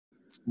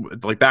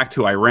like back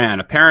to Iran.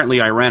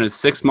 Apparently, Iran is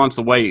 6 months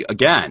away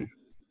again.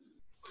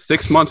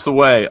 6 months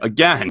away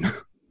again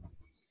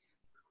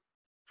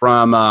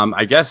from,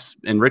 I guess,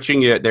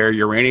 enriching their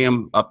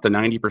uranium up to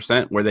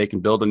 90%, where they can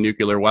build a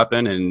nuclear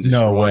weapon and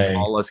destroy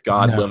all us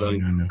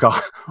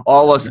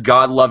all us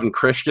God-loving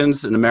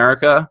Christians in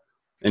America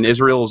and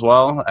Israel as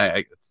well.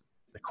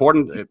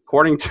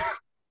 According to,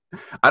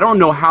 I don't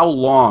know how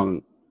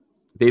long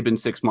they've been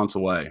 6 months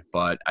away,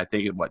 but I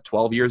think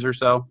 12 years or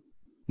so.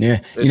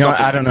 Yeah.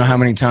 I don't know how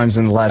many times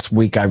in the last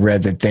week I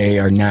read that they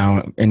are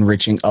now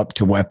enriching up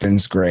to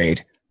weapons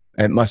grade.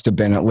 It must have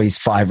been at least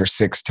 5 or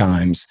 6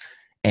 times.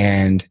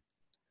 And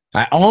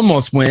I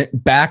almost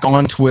went back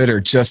on Twitter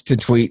just to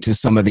tweet to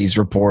some of these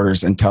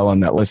reporters and tell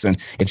them that, listen,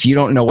 if you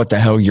don't know what the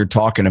hell you're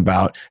talking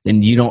about,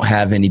 then you don't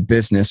have any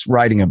business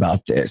writing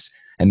about this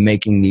and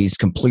making these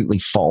completely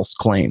false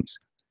claims.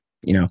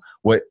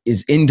 What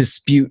is in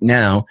dispute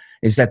now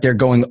is that they're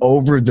going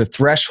over the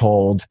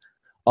threshold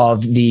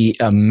of the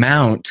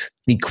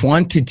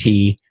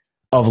quantity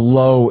of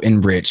low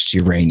enriched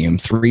uranium,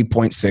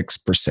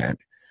 3.6%.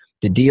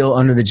 The deal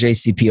under the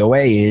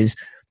JCPOA is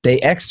they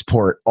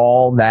export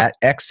all that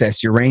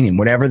excess uranium.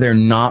 Whatever they're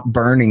not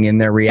burning in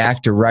their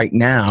reactor right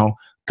now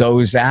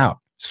goes out.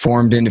 It's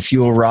formed into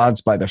fuel rods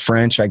by the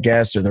French, I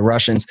guess, or the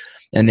Russians,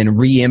 and then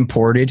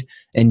re-imported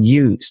and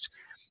used.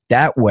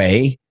 That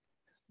way,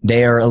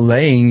 they are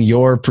allaying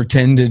your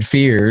pretended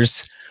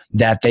fears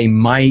that they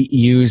might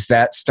use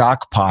that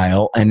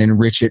stockpile and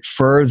enrich it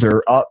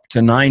further up to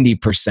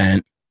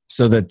 90%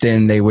 so that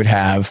then they would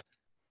have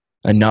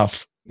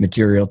enough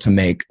material to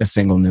make a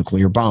single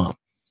nuclear bomb,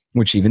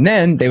 which even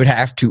then they would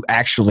have to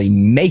actually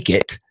make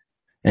it.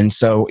 And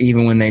so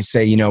even when they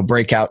say,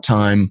 breakout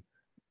time,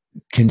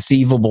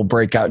 conceivable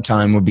breakout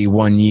time would be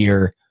 1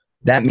 year,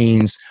 that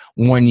means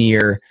 1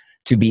 year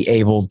to be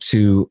able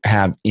to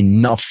have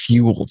enough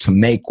fuel to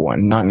make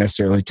one, not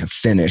necessarily to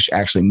finish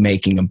actually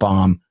making a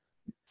bomb,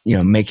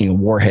 making a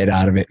warhead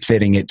out of it,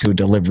 fitting it to a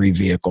delivery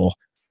vehicle,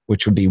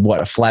 which would be a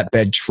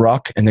flatbed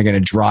truck, and they're going to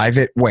drive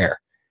it where?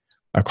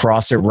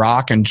 Across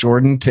Iraq and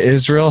Jordan to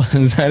Israel?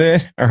 Is that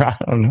it? Or I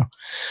don't know.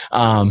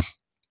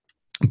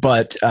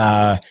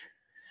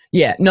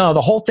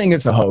 The whole thing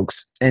is a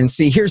hoax. And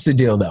see, here's the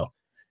deal though.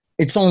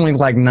 It's only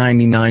like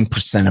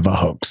 99% of a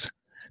hoax,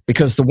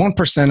 because the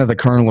 1% of the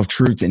kernel of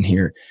truth in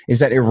here is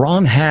that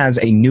Iran has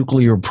a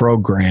nuclear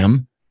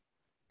program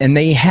and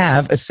they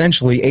have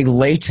essentially a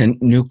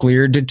latent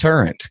nuclear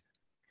deterrent.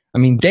 I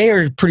mean, they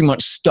are pretty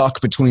much stuck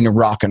between a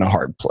rock and a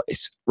hard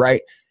place,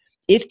 right?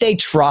 If they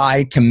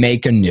try to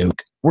make a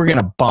nuke, we're going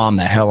to bomb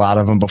the hell out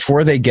of them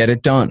before they get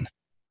it done.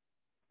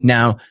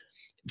 Now,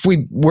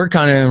 we're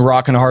kind of in a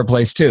rock and a hard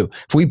place too.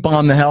 If we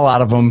bomb the hell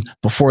out of them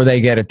before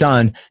they get it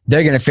done,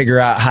 they're going to figure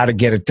out how to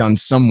get it done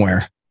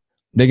somewhere.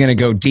 They're going to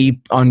go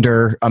deep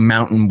under a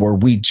mountain where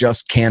we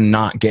just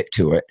cannot get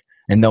to it,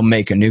 and they'll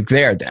make a nuke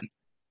there then.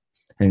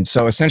 And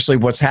so essentially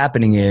what's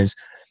happening is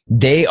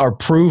they are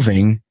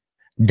proving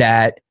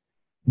that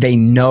they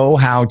know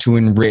how to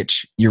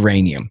enrich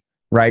uranium,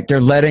 right?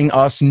 They're letting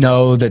us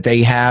know that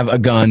they have a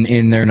gun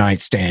in their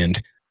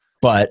nightstand,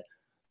 but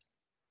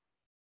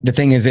the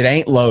thing is it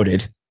ain't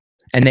loaded,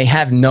 and they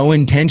have no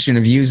intention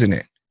of using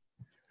it.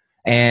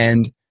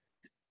 And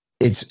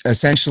it's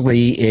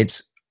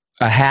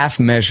a half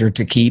measure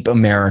to keep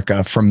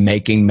America from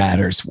making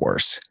matters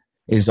worse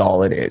is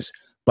all it is.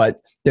 But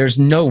there's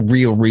no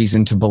real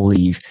reason to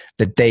believe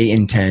that they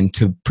intend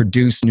to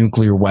produce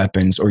nuclear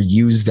weapons or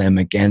use them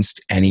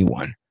against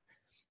anyone.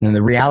 And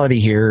the reality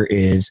here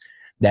is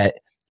that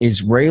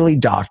Israeli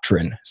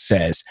doctrine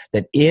says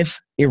that if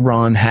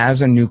Iran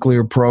has a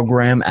nuclear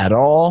program at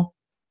all,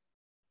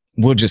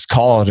 we'll just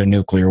call it a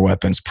nuclear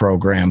weapons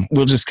program.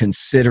 We'll just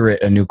consider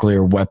it a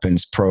nuclear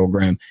weapons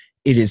program.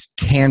 It is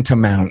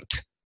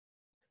tantamount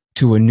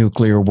to a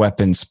nuclear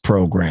weapons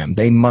program.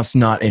 They must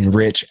not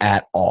enrich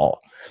at all.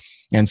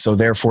 And so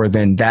therefore,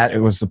 then that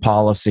was the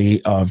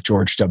policy of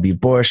George W.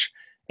 Bush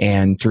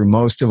and through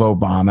most of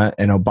Obama.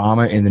 And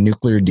Obama in the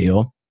nuclear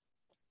deal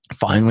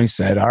finally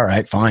said, all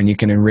right, fine, you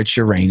can enrich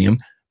uranium,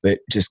 but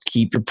just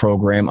keep your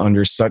program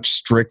under such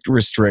strict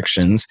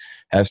restrictions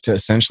as to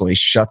essentially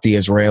shut the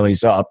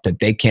Israelis up that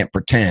they can't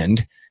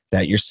pretend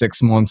that you're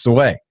 6 months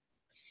away.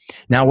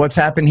 Now, what's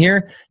happened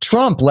here?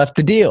 Trump left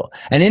the deal.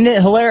 And isn't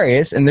it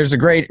hilarious? And there's a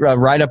great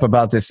write-up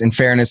about this in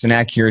Fairness and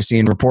Accuracy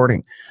in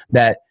Reporting,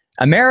 that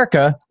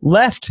America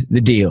left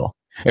the deal.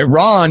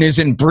 Iran is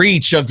in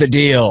breach of the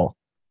deal.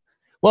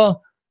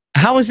 Well,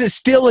 how is it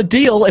still a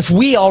deal if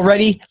we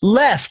already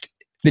left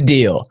the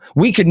deal?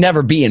 We could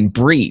never be in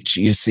breach,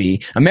 you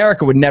see.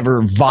 America would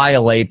never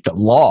violate the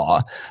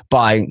law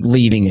by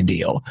leaving a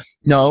deal.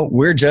 No,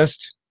 we're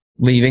just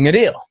leaving a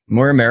deal.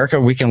 We're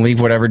America. We can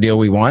leave whatever deal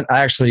we want.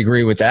 I actually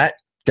agree with that.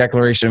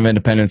 Declaration of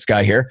Independence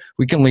guy here.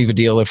 We can leave a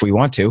deal if we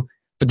want to.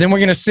 But then we're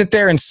going to sit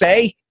there and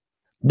say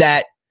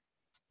that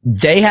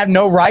they have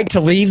no right to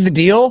leave the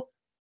deal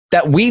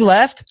that we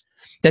left,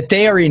 that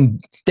they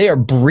are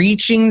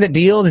breaching the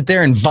deal, that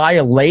they're in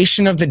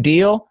violation of the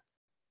deal,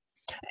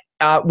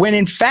 when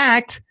in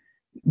fact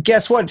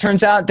guess what? It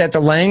turns out that the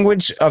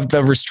language of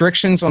the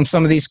restrictions on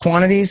some of these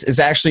quantities is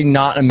actually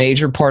not a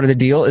major part of the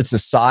deal. It's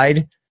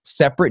a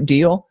separate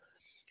deal.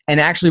 And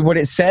actually what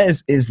it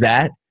says is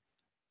that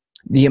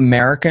the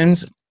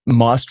Americans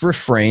must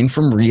refrain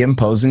from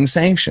reimposing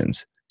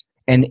sanctions.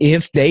 And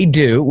if they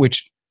do,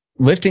 which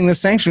lifting the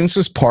sanctions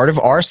was part of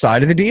our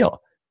side of the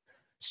deal.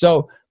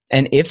 So,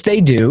 and if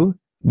they do,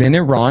 then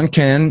Iran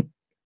can,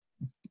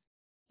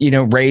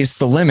 raise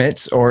the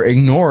limits or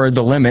ignore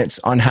the limits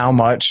on how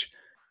much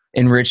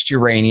enriched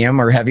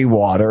uranium or heavy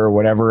water or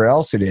whatever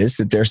else it is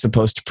that they're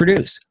supposed to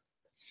produce.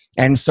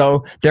 And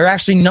so they're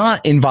actually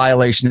not in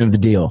violation of the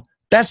deal.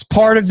 That's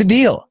part of the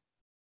deal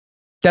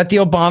that the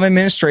Obama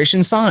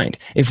administration signed.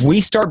 If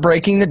we start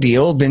breaking the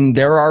deal, then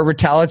there are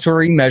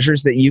retaliatory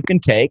measures that you can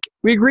take.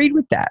 We agreed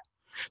with that.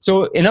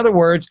 So in other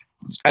words,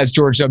 as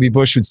George W.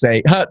 Bush would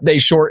say, they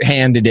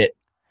shorthanded it,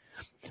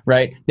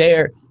 right?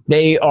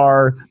 They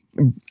are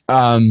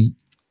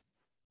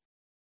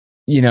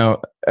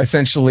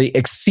essentially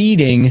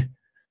exceeding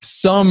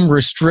some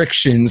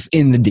restrictions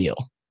in the deal.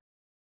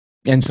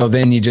 And so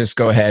then you just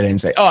go ahead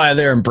and say, oh,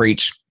 they're in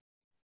breach.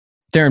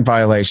 They're in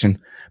violation.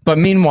 But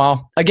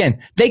meanwhile,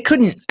 again, they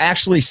couldn't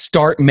actually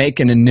start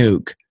making a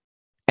nuke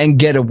and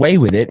get away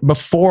with it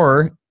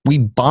before we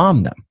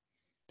bombed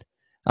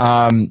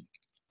them.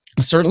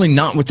 Certainly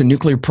not with the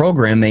nuclear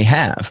program they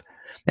have.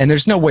 And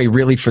there's no way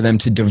really for them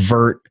to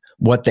divert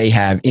what they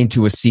have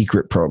into a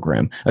secret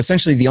program.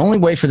 Essentially, the only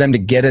way for them to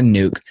get a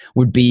nuke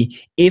would be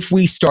if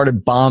we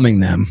started bombing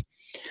them.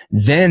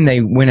 Then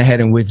they went ahead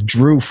and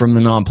withdrew from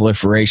the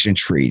Non-Proliferation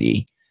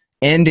Treaty,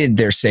 ended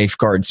their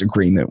safeguards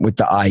agreement with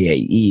the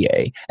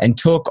IAEA, and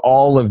took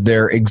all of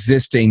their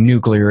existing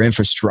nuclear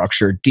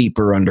infrastructure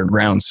deeper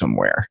underground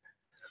somewhere,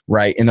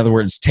 right? In other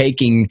words,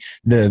 taking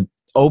the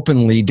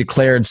openly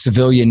declared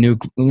civilian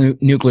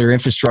nuclear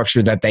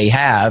infrastructure that they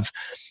have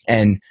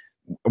and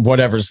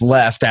whatever's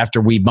left after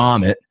we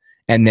bomb it,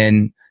 and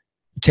then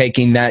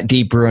taking that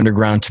deeper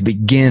underground to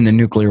begin a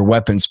nuclear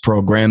weapons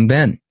program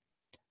then.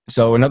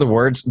 So in other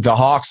words, the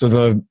Hawks are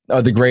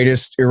the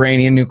greatest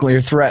Iranian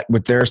nuclear threat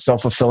with their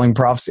self-fulfilling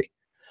prophecy.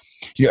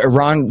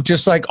 Iran,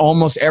 just like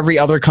almost every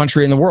other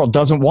country in the world,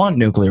 doesn't want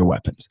nuclear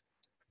weapons.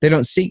 They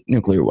don't seek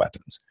nuclear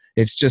weapons.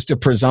 It's just a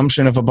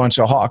presumption of a bunch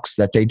of hawks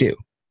that they do.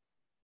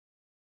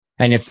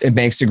 And it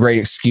makes a great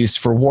excuse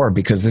for war,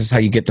 because this is how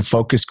you get the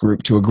focus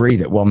group to agree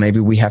that, well, maybe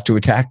we have to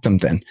attack them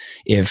then.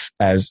 If,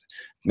 as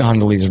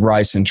Condoleezza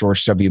Rice and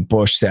George W.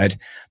 Bush said,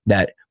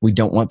 that we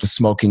don't want the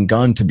smoking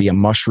gun to be a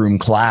mushroom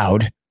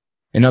cloud.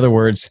 In other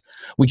words,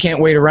 we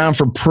can't wait around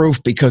for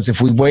proof, because if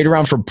we wait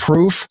around for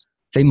proof,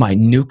 they might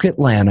nuke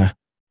Atlanta.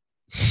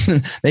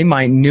 They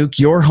might nuke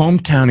your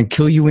hometown and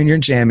kill you in your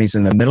jammies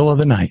in the middle of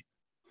the night.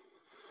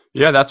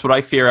 Yeah, that's what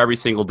I fear every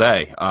single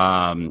day.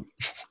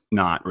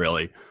 Not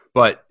really.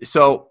 But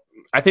so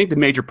I think the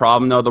major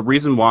problem, though, the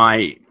reason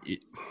why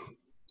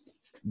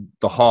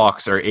the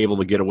Hawks are able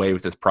to get away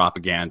with this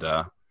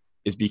propaganda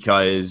is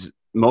because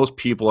most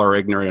people are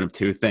ignorant of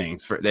two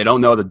things. They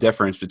don't know the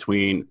difference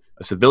between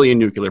a civilian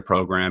nuclear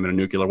program and a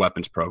nuclear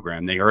weapons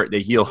program. They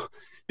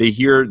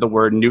hear the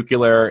word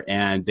nuclear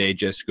and they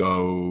just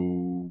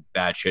go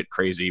batshit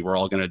crazy. We're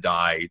all going to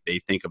die. They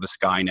think of a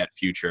Skynet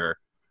future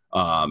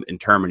in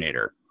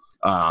Terminator.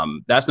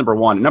 That's number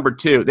one. Number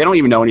two, they don't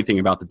even know anything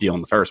about the deal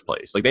in the first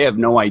place. Like, they have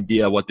no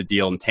idea what the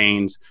deal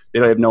entails. They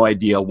don't have no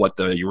idea what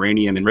the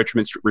uranium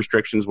enrichment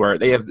restrictions were.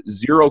 They have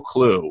zero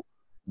clue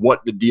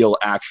what the deal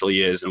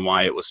actually is and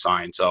why it was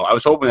signed. So I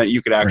was hoping that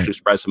you could actually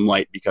spread some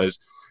light, because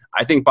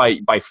I think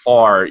by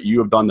far you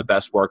have done the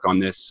best work on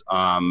this,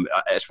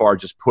 as far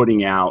as just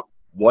putting out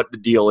what the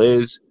deal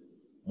is,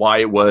 why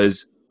it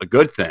was a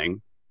good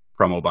thing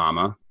from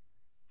Obama.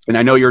 And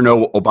I know you're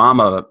no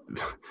Obama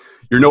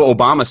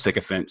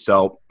sycophant.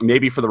 So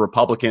maybe for the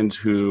Republicans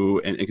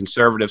and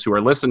conservatives who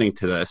are listening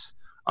to this,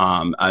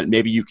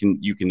 maybe you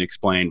can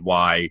explain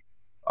why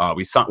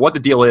what the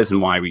deal is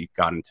and why we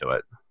got into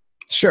it.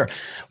 Sure.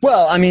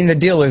 Well, I mean, the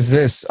deal is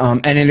this,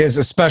 and it is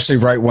especially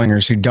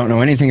right-wingers who don't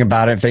know anything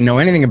about it. If they know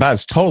anything about it,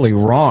 it's totally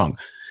wrong.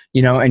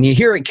 And you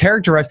hear it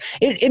characterized.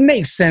 It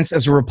makes sense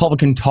as a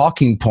Republican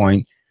talking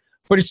point,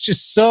 but it's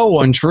just so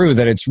untrue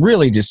that it's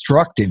really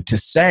destructive to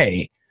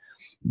say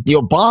the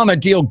Obama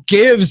deal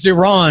gives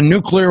Iran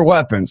nuclear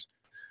weapons.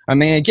 I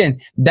mean, again,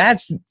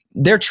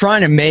 they're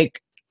trying to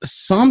make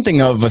something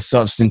of a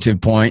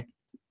substantive point.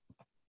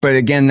 But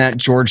again, that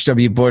George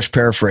W. Bush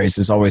paraphrase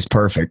is always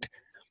perfect.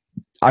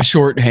 I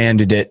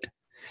shorthanded it.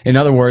 In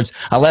other words,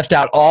 I left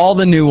out all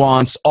the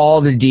nuance,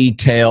 all the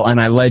detail, and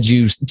I led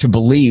you to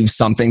believe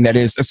something that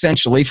is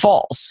essentially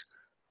false.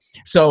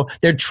 So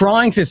they're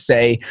trying to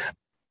say,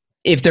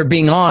 if they're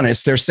being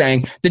honest, they're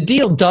saying the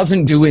deal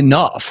doesn't do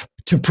enough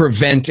to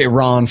prevent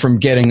Iran from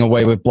getting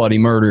away with bloody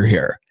murder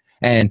here.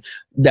 And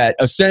that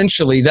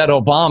essentially that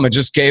Obama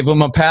just gave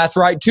them a path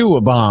right to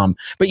a bomb.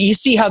 But you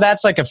see how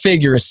that's like a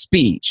figure of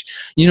speech.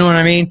 You know what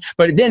I mean?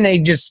 But then they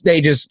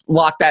just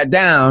lock that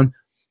down,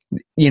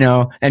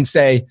 and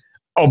say,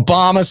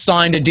 Obama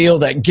signed a deal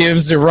that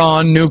gives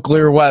Iran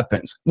nuclear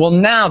weapons. Well,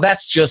 now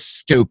that's just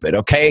stupid,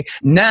 okay?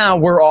 Now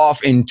we're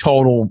off in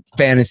total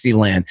fantasy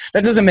land.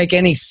 That doesn't make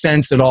any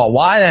sense at all.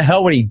 Why the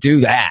hell would he do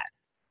that?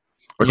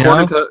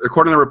 According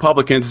to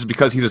Republicans, it's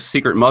because he's a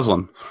secret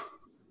Muslim.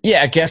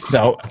 Yeah, I guess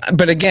so.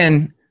 But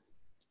again,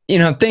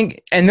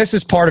 and this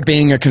is part of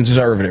being a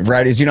conservative,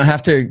 right? Is you don't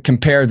have to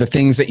compare the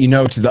things that you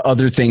know to the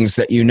other things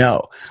that you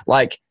know.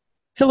 Like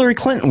Hillary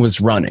Clinton was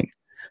running.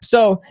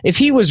 So if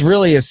he was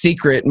really a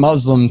secret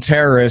Muslim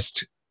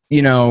terrorist,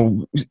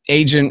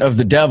 agent of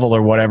the devil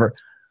or whatever,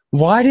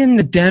 why didn't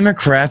the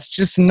Democrats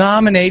just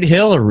nominate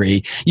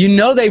Hillary?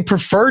 They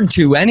preferred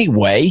to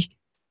anyway.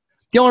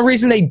 The only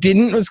reason they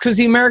didn't was because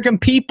the American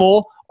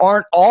people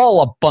aren't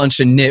all a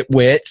bunch of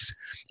nitwits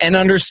and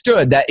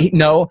understood that,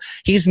 no,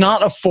 he's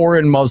not a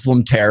foreign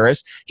Muslim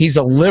terrorist. He's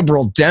a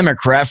liberal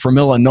Democrat from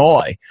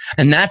Illinois.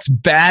 And that's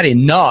bad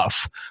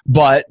enough.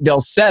 But they'll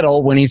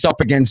settle when he's up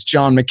against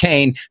John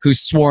McCain, who's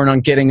sworn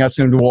on getting us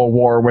into a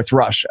war with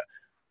Russia.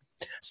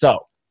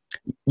 So,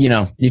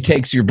 you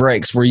take your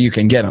breaks where you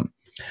can get them.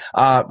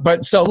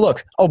 But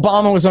look,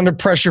 Obama was under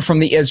pressure from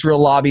the Israel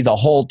lobby the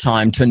whole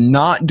time to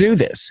not do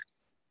this.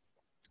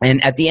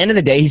 And at the end of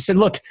the day, he said,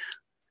 look,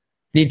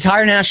 the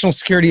entire national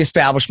security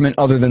establishment,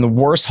 other than the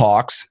worst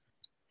hawks,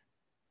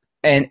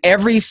 and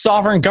every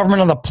sovereign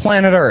government on the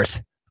planet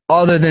Earth,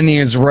 other than the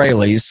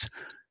Israelis,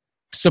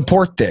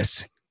 support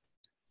this.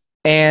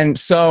 And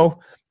so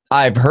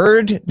I've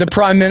heard the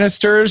prime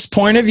minister's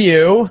point of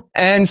view,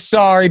 and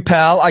sorry,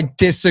 pal, I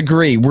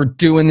disagree. We're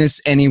doing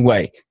this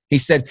anyway. He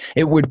said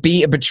it would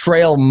be a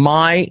betrayal of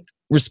my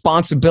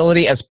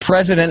responsibility as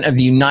president of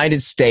the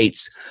United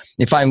States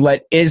if I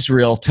let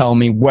Israel tell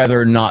me whether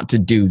or not to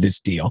do this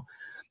deal.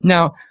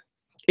 Now,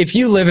 if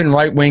you live in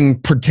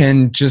right-wing,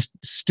 pretend, just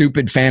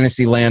stupid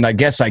fantasy land, I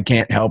guess I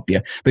can't help you.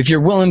 But if you're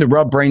willing to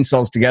rub brain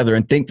cells together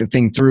and think the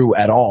thing through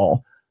at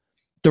all,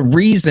 the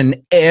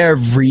reason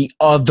every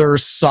other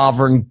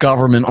sovereign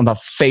government on the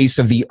face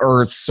of the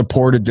earth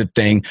supported the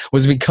thing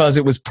was because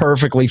it was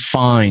perfectly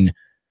fine.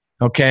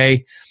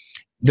 Okay?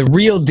 The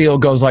real deal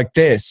goes like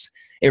this.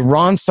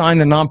 Iran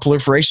signed the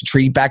Non-Proliferation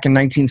Treaty back in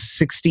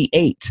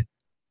 1968.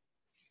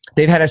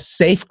 They've had a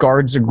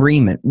safeguards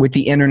agreement with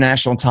the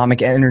International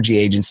Atomic Energy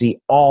Agency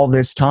all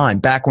this time,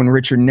 back when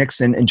Richard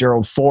Nixon and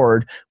Gerald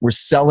Ford were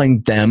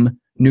selling them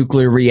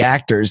nuclear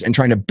reactors and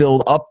trying to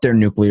build up their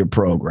nuclear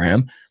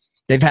program.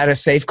 They've had a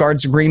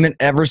safeguards agreement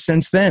ever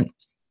since then.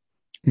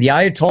 The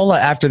Ayatollah,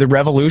 after the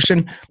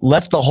revolution,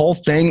 left the whole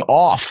thing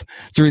off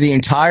through the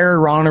entire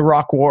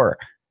Iran-Iraq war.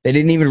 They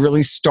didn't even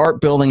really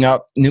start building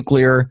up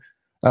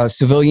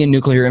civilian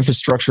nuclear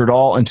infrastructure at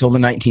all until the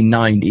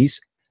 1990s.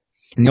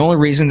 And the only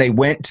reason they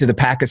went to the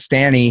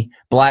Pakistani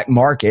black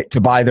market to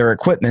buy their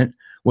equipment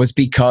was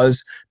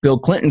because Bill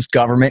Clinton's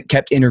government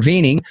kept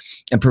intervening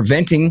and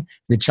preventing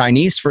the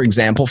Chinese, for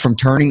example, from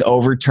turning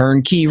over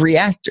turnkey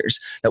reactors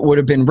that would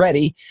have been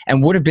ready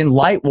and would have been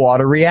light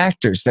water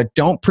reactors that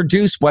don't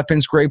produce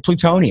weapons-grade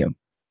plutonium.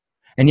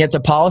 And yet the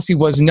policy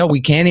was, no,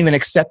 we can't even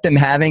accept them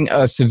having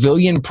a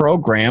civilian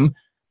program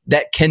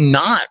that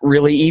cannot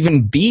really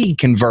even be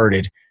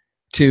converted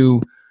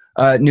to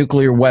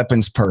nuclear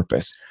weapons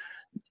purpose.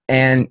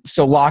 And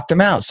so locked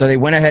them out. So they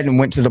went ahead and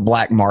went to the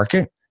black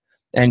market.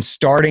 And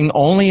starting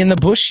only in the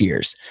Bush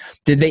years,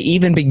 did they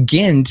even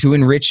begin to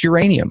enrich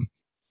uranium.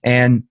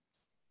 And,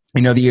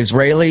 the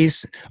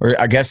Israelis, or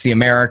I guess the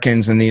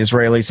Americans and the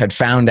Israelis had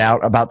found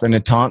out about the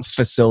Natanz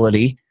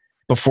facility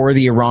before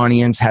the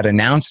Iranians had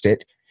announced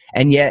it.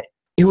 And yet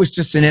it was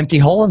just an empty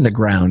hole in the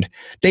ground.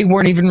 They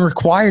weren't even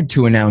required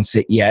to announce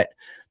it yet.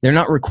 They're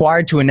not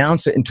required to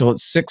announce it until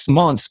it's 6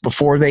 months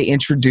before they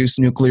introduce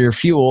nuclear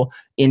fuel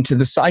into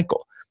the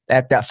cycle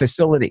at that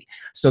facility.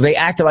 So they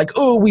acted like,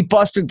 oh, we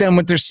busted them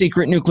with their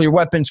secret nuclear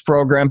weapons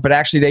program, but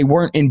actually they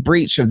weren't in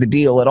breach of the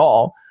deal at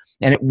all.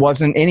 And it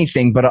wasn't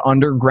anything but an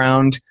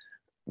underground,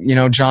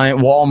 giant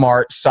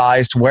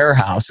Walmart-sized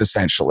warehouse,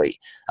 essentially,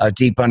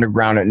 deep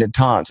underground at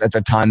Natanz at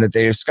the time that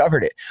they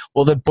discovered it.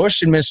 Well, the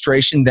Bush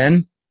administration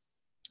then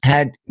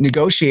had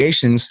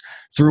negotiations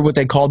through what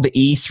they called the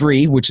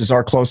E3, which is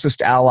our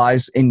closest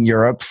allies in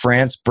Europe,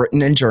 France,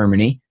 Britain, and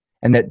Germany,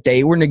 and that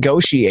they were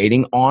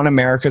negotiating on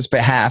America's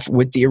behalf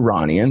with the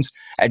Iranians.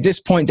 At this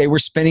point, they were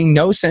spinning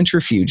no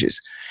centrifuges,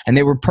 and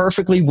they were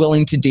perfectly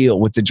willing to deal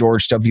with the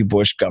George W.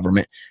 Bush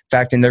government. In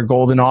fact, in their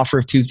golden offer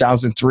of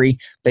 2003,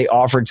 they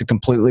offered to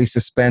completely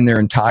suspend their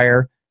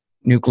entire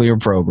nuclear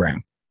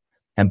program,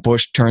 and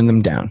Bush turned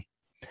them down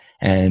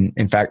and,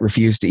 in fact,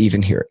 refused to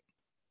even hear it.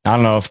 I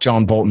don't know if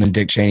John Bolton and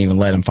Dick Cheney even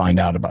let him find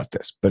out about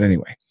this, but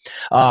anyway.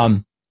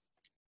 And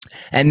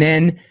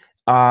then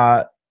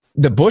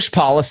the Bush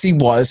policy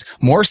was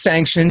more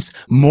sanctions,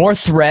 more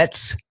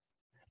threats,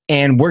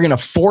 and we're going to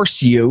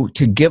force you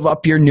to give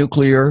up your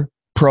nuclear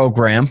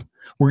program.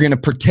 We're going to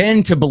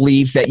pretend to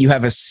believe that you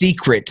have a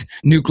secret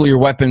nuclear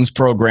weapons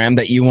program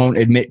that you won't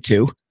admit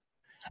to.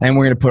 And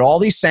we're going to put all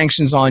these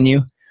sanctions on you,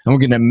 and we're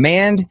going to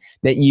demand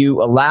that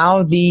you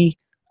allow the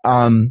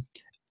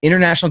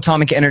International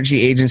Atomic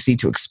Energy Agency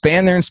to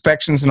expand their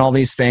inspections and all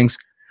these things.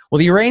 Well,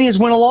 the Iranians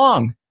went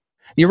along.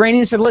 The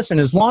Iranians said, listen,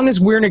 as long as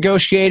we're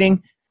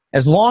negotiating,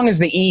 as long as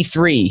the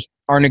E3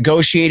 are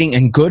negotiating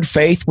in good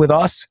faith with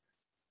us,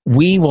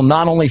 we will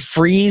not only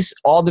freeze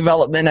all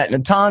development at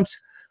Natanz,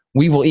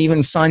 we will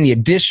even sign the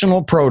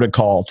additional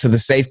protocol to the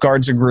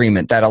Safeguards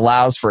Agreement that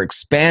allows for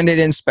expanded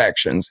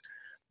inspections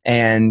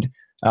and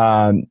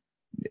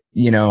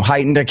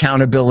heightened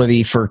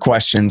accountability for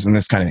questions and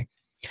this kind of thing.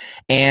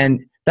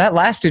 And that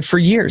lasted for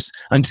years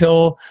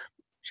until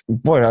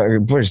what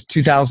was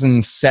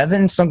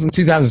 2007, something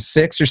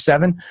 2006 or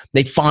 7.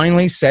 They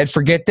finally said,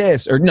 forget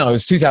this. Or no, it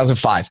was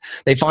 2005.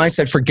 They finally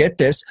said, forget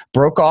this,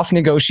 broke off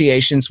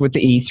negotiations with the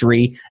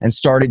E3 and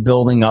started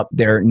building up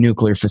their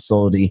nuclear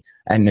facility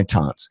at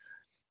Natanz.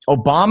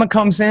 Obama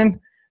comes in,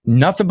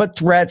 nothing but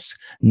threats,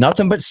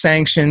 nothing but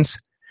sanctions,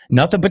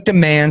 nothing but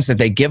demands that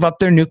they give up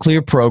their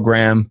nuclear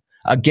program,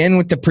 again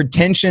with the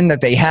pretension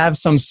that they have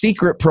some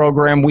secret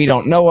program we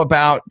don't know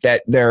about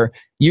that they're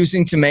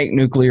using to make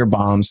nuclear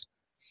bombs.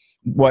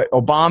 What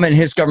Obama and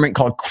his government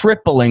called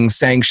crippling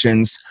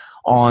sanctions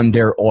on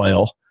their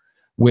oil,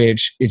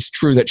 which it's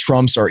true that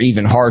Trump's are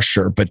even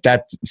harsher, but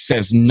that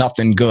says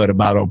nothing good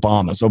about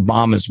Obama's.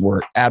 Obama's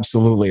were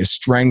absolutely a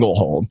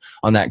stranglehold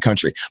on that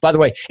country. By the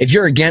way, if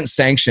you're against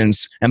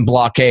sanctions and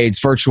blockades,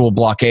 virtual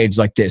blockades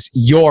like this,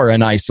 you're an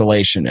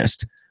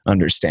isolationist,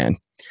 understand?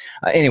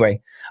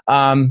 Anyway,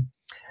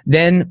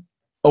 then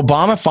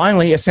Obama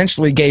finally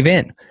essentially gave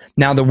in.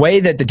 Now, the way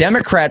that the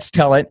Democrats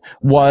tell it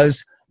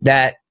was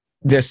that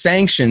the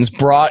sanctions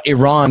brought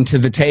Iran to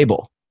the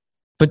table.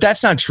 But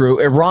that's not true.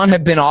 Iran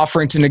had been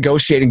offering to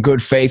negotiate in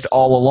good faith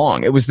all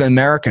along. It was the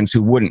Americans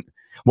who wouldn't.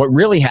 What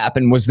really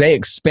happened was they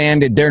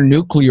expanded their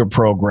nuclear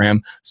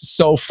program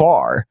so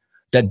far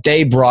that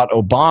they brought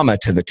Obama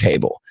to the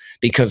table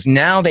because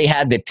now they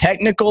had the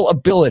technical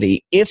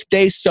ability, if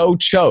they so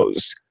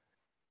chose,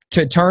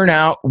 to turn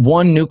out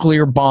one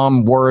nuclear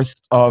bomb worth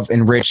of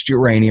enriched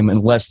uranium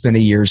in less than a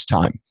year's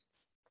time.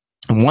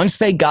 And once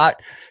they got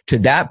to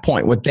that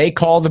point, what they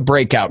call the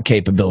breakout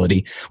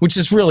capability, which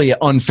is really an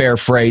unfair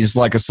phrase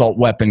like assault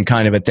weapon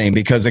kind of a thing,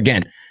 because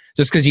again,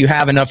 just because you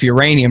have enough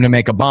uranium to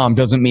make a bomb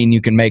doesn't mean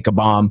you can make a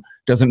bomb,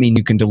 doesn't mean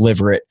you can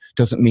deliver it,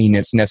 doesn't mean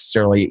it's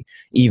necessarily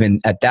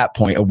even at that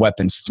point a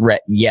weapons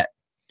threat yet.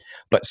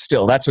 But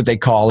still, that's what they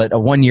call it, a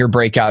 1-year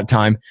breakout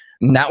time.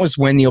 And that was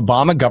when the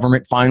Obama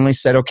government finally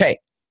said, okay,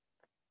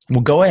 we'll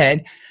go ahead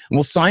and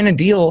we'll sign a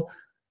deal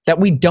that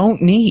we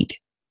don't need.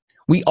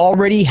 We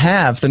already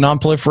have the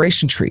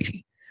Non-Proliferation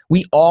Treaty.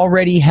 We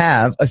already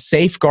have a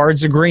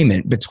safeguards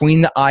agreement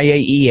between the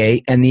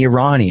IAEA and the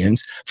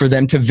Iranians for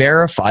them to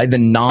verify the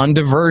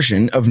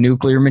non-diversion of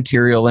nuclear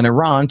material in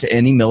Iran to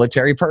any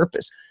military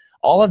purpose.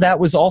 All of that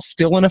was all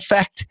still in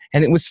effect,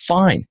 and it was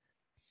fine.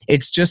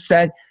 It's just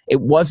that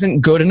it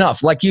wasn't good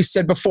enough. Like you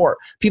said before,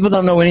 people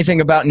don't know anything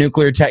about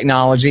nuclear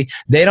technology.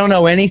 They don't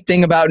know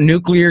anything about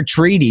nuclear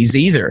treaties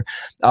either,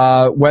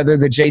 whether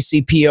the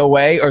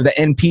JCPOA or the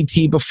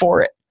NPT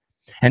before it.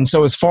 And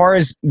so as far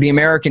as the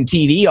American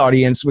TV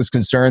audience was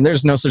concerned,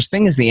 there's no such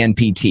thing as the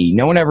NPT.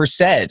 No one ever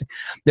said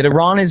that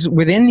Iran is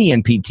within the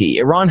NPT.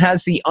 Iran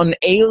has the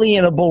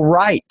unalienable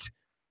right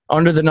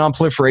under the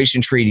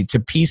Non-Proliferation Treaty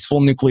to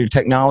peaceful nuclear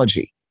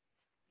technology.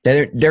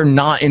 They're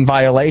not in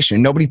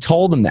violation. Nobody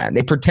told them that.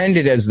 They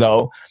pretended as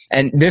though,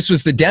 and this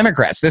was the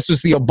Democrats, this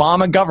was the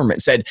Obama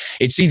government, said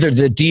it's either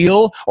the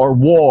deal or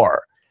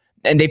war.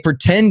 And they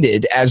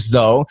pretended as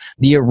though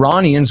the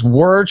Iranians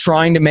were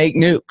trying to make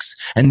nukes.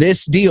 And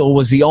this deal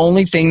was the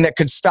only thing that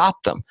could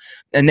stop them.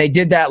 And they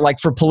did that like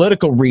for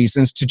political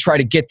reasons to try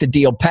to get the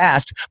deal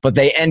passed, but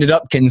they ended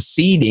up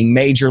conceding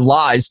major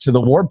lies to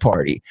the war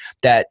party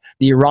that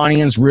the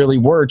Iranians really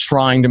were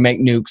trying to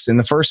make nukes in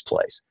the first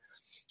place.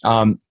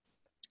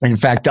 In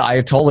fact, the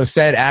Ayatollah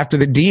said after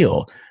the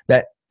deal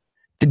that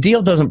the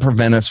deal doesn't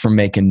prevent us from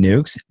making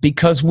nukes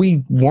because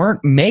we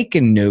weren't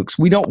making nukes.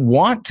 We don't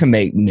want to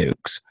make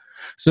nukes.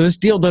 So this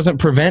deal doesn't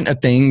prevent a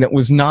thing that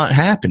was not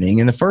happening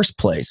in the first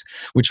place,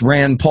 which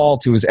Rand Paul,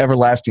 to his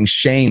everlasting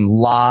shame,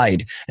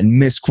 lied and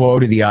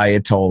misquoted the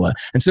Ayatollah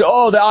and said,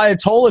 oh, the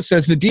Ayatollah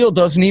says the deal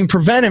doesn't even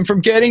prevent him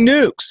from getting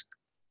nukes.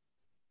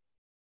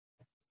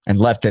 And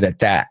left it at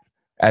that,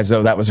 as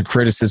though that was a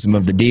criticism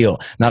of the deal,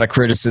 not a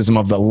criticism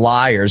of the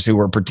liars who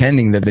were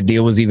pretending that the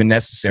deal was even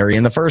necessary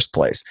in the first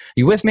place.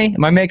 You with me?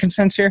 Am I making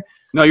sense here?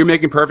 No, you're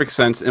making perfect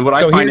sense. And what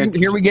so I find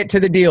here we get to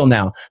the deal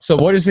now. So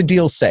what does the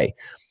deal say?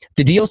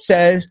 The deal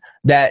says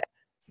that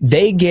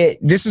they get,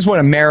 this is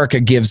what America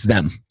gives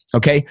them,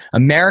 okay?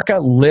 America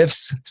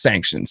lifts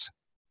sanctions.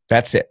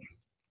 That's it.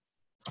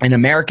 And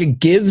America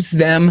gives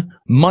them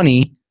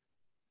money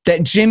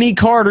that Jimmy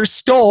Carter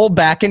stole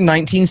back in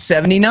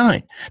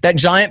 1979. That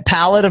giant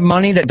pallet of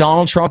money that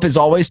Donald Trump is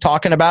always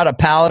talking about, a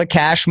pallet of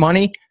cash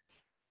money,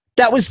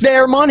 that was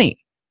their money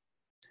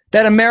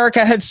that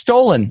America had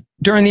stolen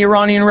during the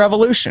Iranian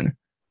Revolution,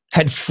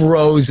 had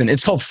frozen.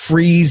 It's called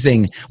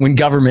freezing when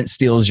government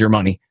steals your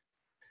money.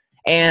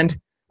 And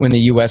when the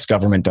U.S.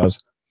 government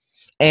does.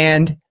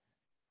 And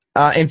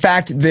In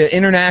fact, the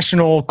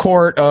International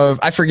Court of,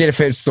 I forget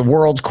if it's the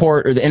World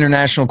Court or the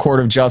International Court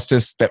of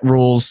Justice that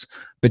rules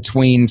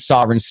between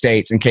sovereign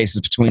states in cases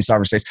between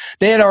sovereign states,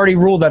 they had already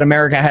ruled that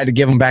America had to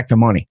give them back the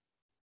money.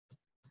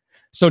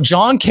 So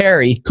John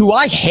Kerry, who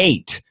I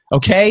hate,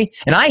 okay?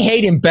 And I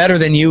hate him better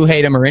than you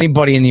hate him or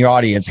anybody in the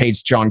audience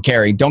hates John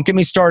Kerry. Don't get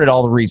me started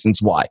all the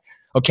reasons why,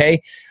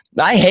 okay?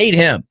 I hate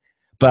him,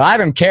 but I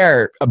don't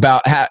care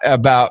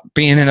about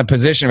being in a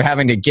position of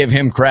having to give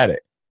him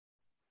credit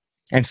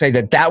and say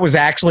that that was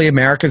actually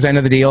America's end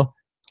of the deal.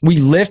 We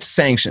lift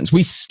sanctions.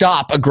 We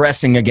stop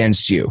aggressing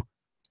against you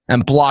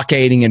and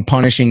blockading and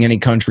punishing any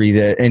country,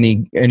 that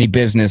any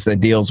business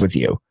that deals with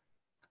you.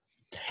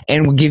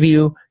 And we'll give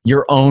you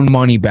your own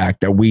money back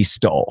that we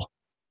stole.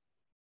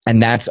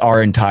 And that's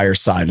our entire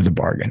side of the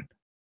bargain.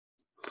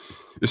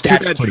 It's too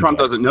bad Trump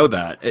doesn't know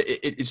that.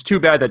 It's too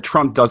bad that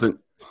Trump doesn't.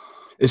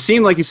 It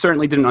seemed like he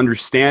certainly didn't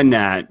understand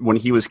that when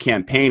he was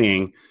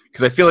campaigning,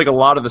 because I feel like a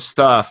lot of the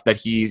stuff that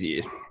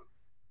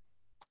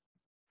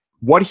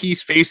what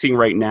he's facing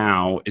right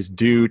now is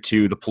due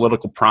to the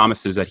political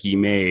promises that he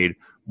made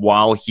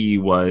while he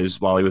was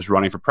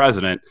running for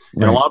president.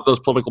 Right. And a lot of those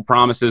political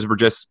promises were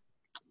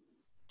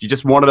you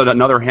just wanted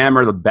another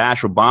hammer to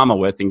bash Obama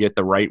with and get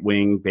the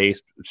right-wing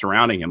base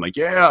surrounding him. Like,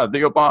 yeah,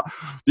 the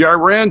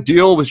Iran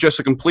deal was just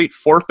a complete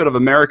forfeit of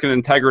American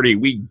integrity.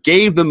 We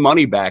gave the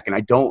money back. And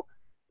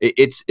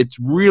it's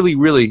really,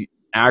 really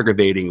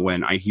aggravating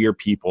when I hear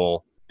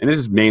people, and this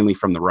is mainly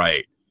from the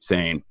right,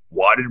 saying,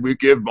 why did we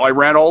give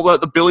Iran all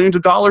the billions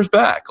of dollars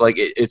back? Like,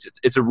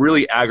 it's a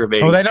really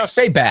aggravating. Oh, they don't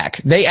say back.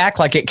 They act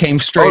like it came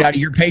straight out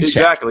of your paycheck.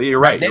 Exactly. You're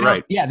right. You're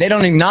right. Yeah, they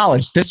don't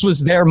acknowledge this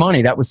was their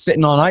money that was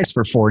sitting on ice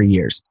for 40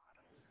 years.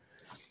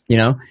 You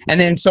know? And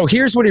then, so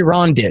here's what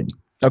Iran did.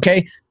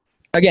 Okay?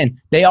 Again,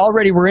 they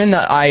already were in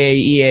the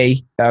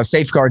IAEA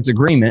safeguards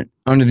agreement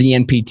under the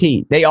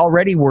NPT. They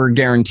already were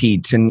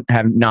guaranteed to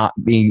not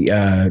be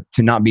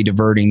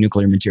diverting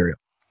nuclear material.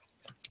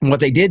 And what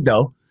they did,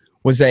 though,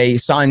 was they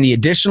signed the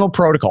additional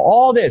protocol.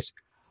 All this,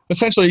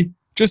 essentially,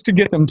 just to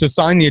get them to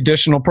sign the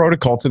additional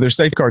protocol to their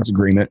safeguards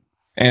agreement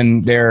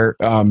and their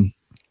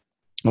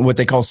what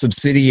they call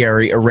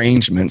subsidiary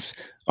arrangements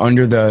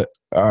under the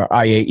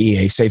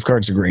IAEA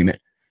safeguards agreement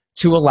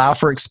to allow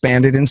for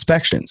expanded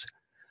inspections.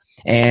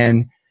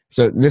 And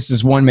so this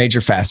is one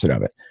major facet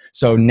of it.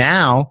 So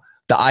now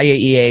the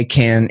IAEA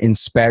can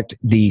inspect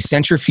the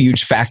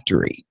centrifuge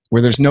factory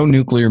where there's no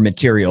nuclear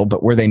material,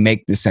 but where they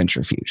make the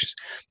centrifuges.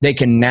 They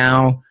can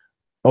now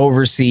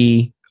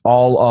oversee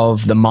all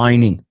of the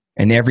mining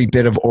and every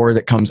bit of ore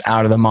that comes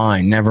out of the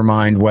mine, never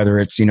mind whether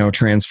it's,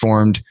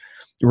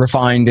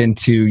 refined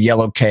into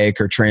yellow cake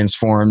or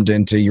transformed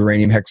into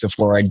uranium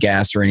hexafluoride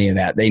gas or any of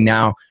that. They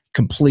now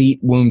complete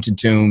womb to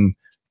tomb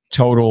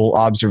total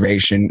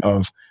observation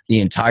of the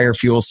entire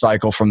fuel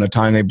cycle from the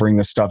time they bring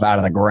the stuff out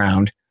of the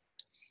ground.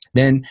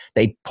 Then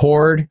they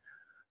poured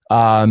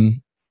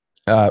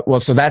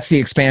so that's the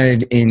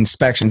expanded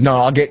inspections.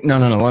 No.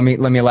 Let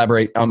me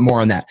elaborate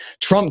more on that.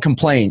 Trump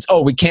complains,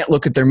 we can't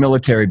look at their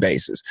military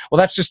bases. Well,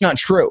 that's just not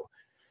true.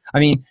 I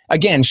mean,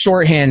 again,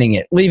 shorthanding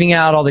it, leaving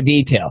out all the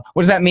detail.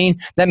 What does that mean?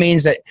 That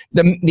means that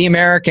the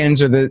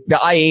Americans or the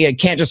IAEA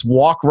can't just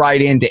walk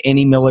right into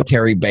any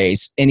military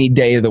base any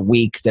day of the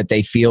week that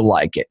they feel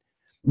like it.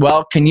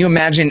 Well, can you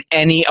imagine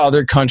any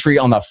other country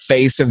on the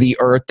face of the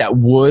earth that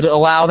would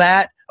allow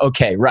that?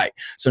 Okay, right.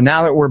 So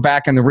now that we're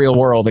back in the real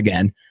world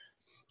again,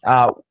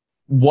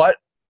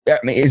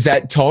 is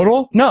that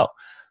total? No.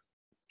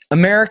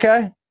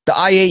 America, the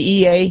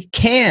IAEA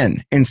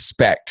can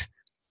inspect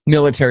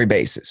military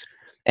bases.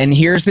 And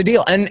here's the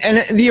deal. And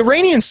the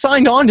Iranians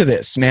signed on to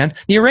this, man.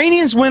 The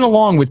Iranians went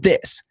along with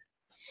this,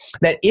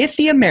 that if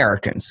the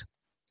Americans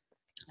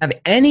have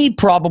any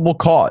probable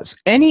cause,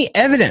 any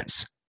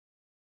evidence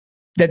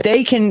that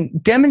they can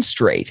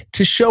demonstrate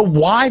to show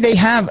why they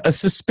have a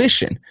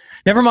suspicion,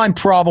 never mind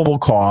probable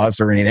cause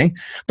or anything,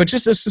 but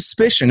just a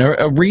suspicion,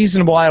 a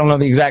reasonable, I don't know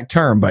the exact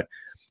term, but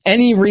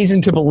any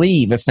reason to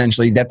believe,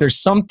 essentially, that there's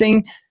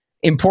something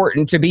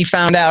important to be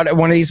found out at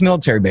one of these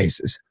military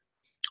bases.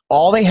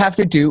 All they have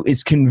to do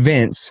is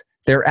convince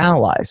their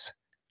allies,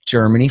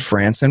 Germany,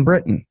 France, and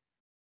Britain.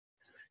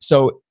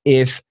 So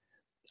if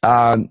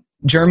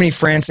Germany,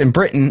 France, and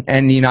Britain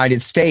and the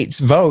United States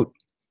vote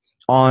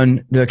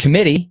on the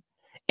committee,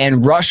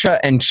 and Russia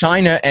and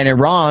China and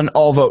Iran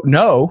all vote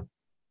no,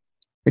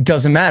 it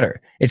doesn't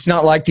matter. It's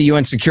not like the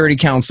UN Security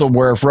Council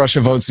where if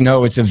Russia votes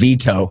no, it's a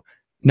veto.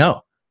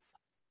 No.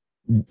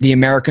 The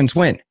Americans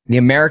win. The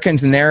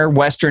Americans and their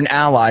Western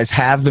allies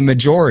have the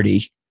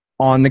majority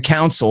on the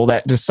council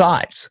that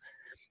decides.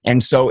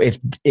 And so if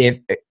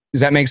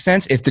does that make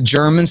sense? If the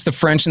Germans, the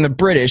French, and the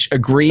British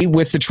agree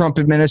with the Trump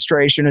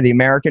administration or the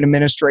American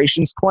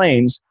administration's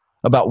claims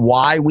about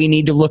why we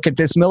need to look at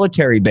this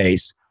military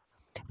base,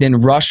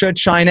 then Russia,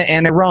 China,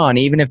 and Iran,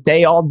 even if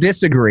they all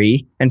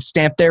disagree and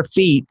stamp their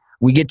feet,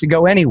 we get to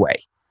go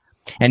anyway.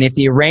 And if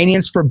the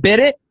Iranians forbid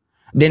it,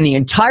 then the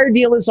entire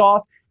deal is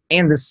off,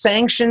 and the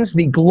sanctions,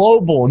 the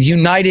global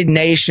United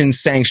Nations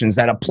sanctions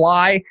that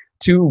apply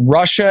to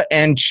Russia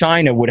and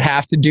China would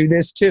have to do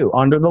this too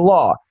under the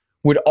law.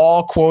 would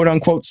all, quote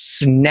unquote,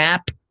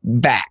 snap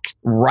back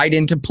right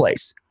into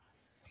place.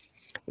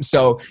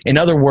 So, in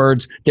other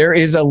words, there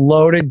is a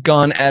loaded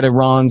gun at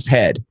Iran's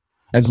head.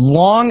 As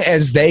long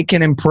as they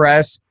can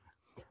impress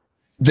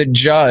the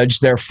judge,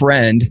 their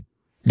friend,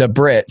 the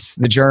Brits,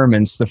 the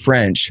Germans, the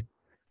French,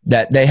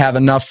 that they have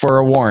enough for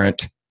a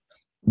warrant,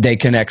 they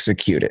can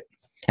execute it.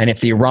 And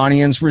if the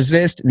Iranians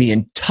resist, the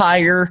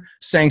entire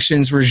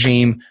sanctions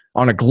regime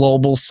on a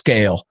global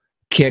scale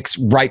kicks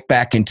right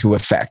back into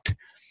effect.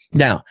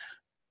 Now,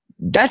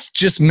 that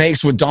just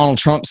makes what Donald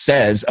Trump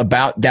says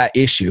about that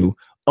issue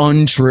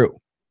untrue.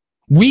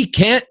 We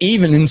can't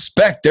even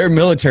inspect their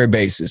military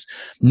bases.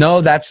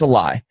 No, that's a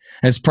lie.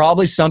 It's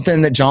probably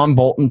something that John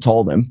Bolton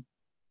told him,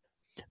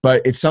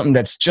 but it's something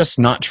that's just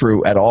not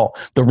true at all.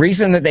 The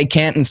reason that they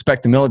can't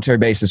inspect the military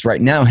bases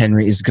right now,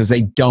 Henry, is because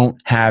they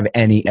don't have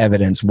any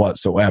evidence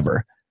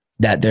whatsoever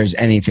that there's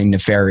anything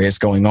nefarious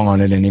going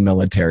on at any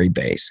military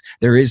base.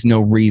 There is no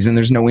reason,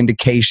 there's no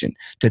indication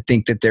to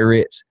think that there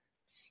is.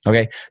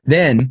 Okay,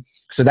 then,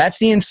 so that's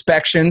the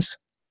inspections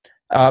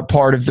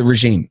part of the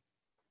regime.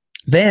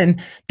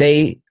 Then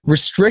they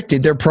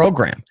restricted their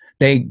program.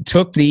 They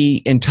took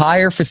the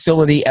entire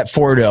facility at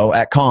Fordo,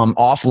 at COM,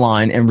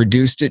 offline and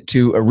reduced it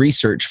to a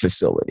research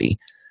facility.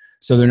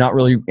 So they're not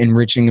really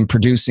enriching and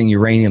producing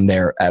uranium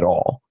there at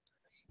all.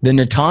 The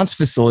Natanz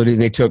facility,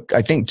 they took,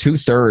 I think,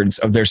 2/3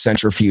 of their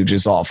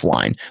centrifuges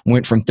offline,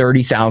 went from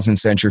 30,000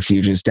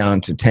 centrifuges down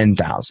to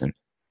 10,000.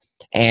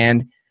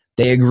 And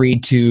they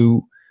agreed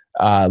to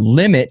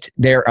limit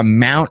their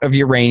amount of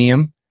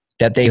uranium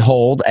that they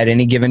hold at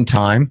any given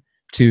time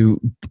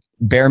to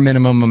bare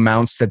minimum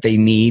amounts that they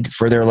need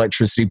for their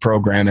electricity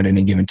program at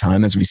any given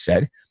time, as we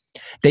said.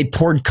 They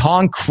poured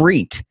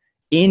concrete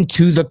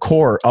into the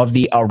core of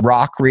the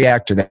Arak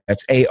reactor.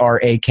 That's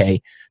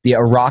ARAK, the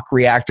Arak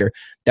reactor.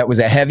 That was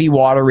a heavy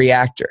water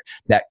reactor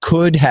that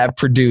could have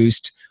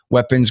produced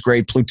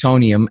weapons-grade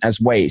plutonium as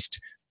waste.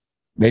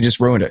 They just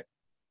ruined it.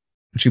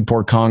 Once you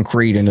pour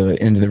concrete into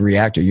the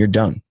reactor, you're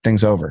done.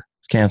 Thing's over.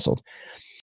 It's canceled.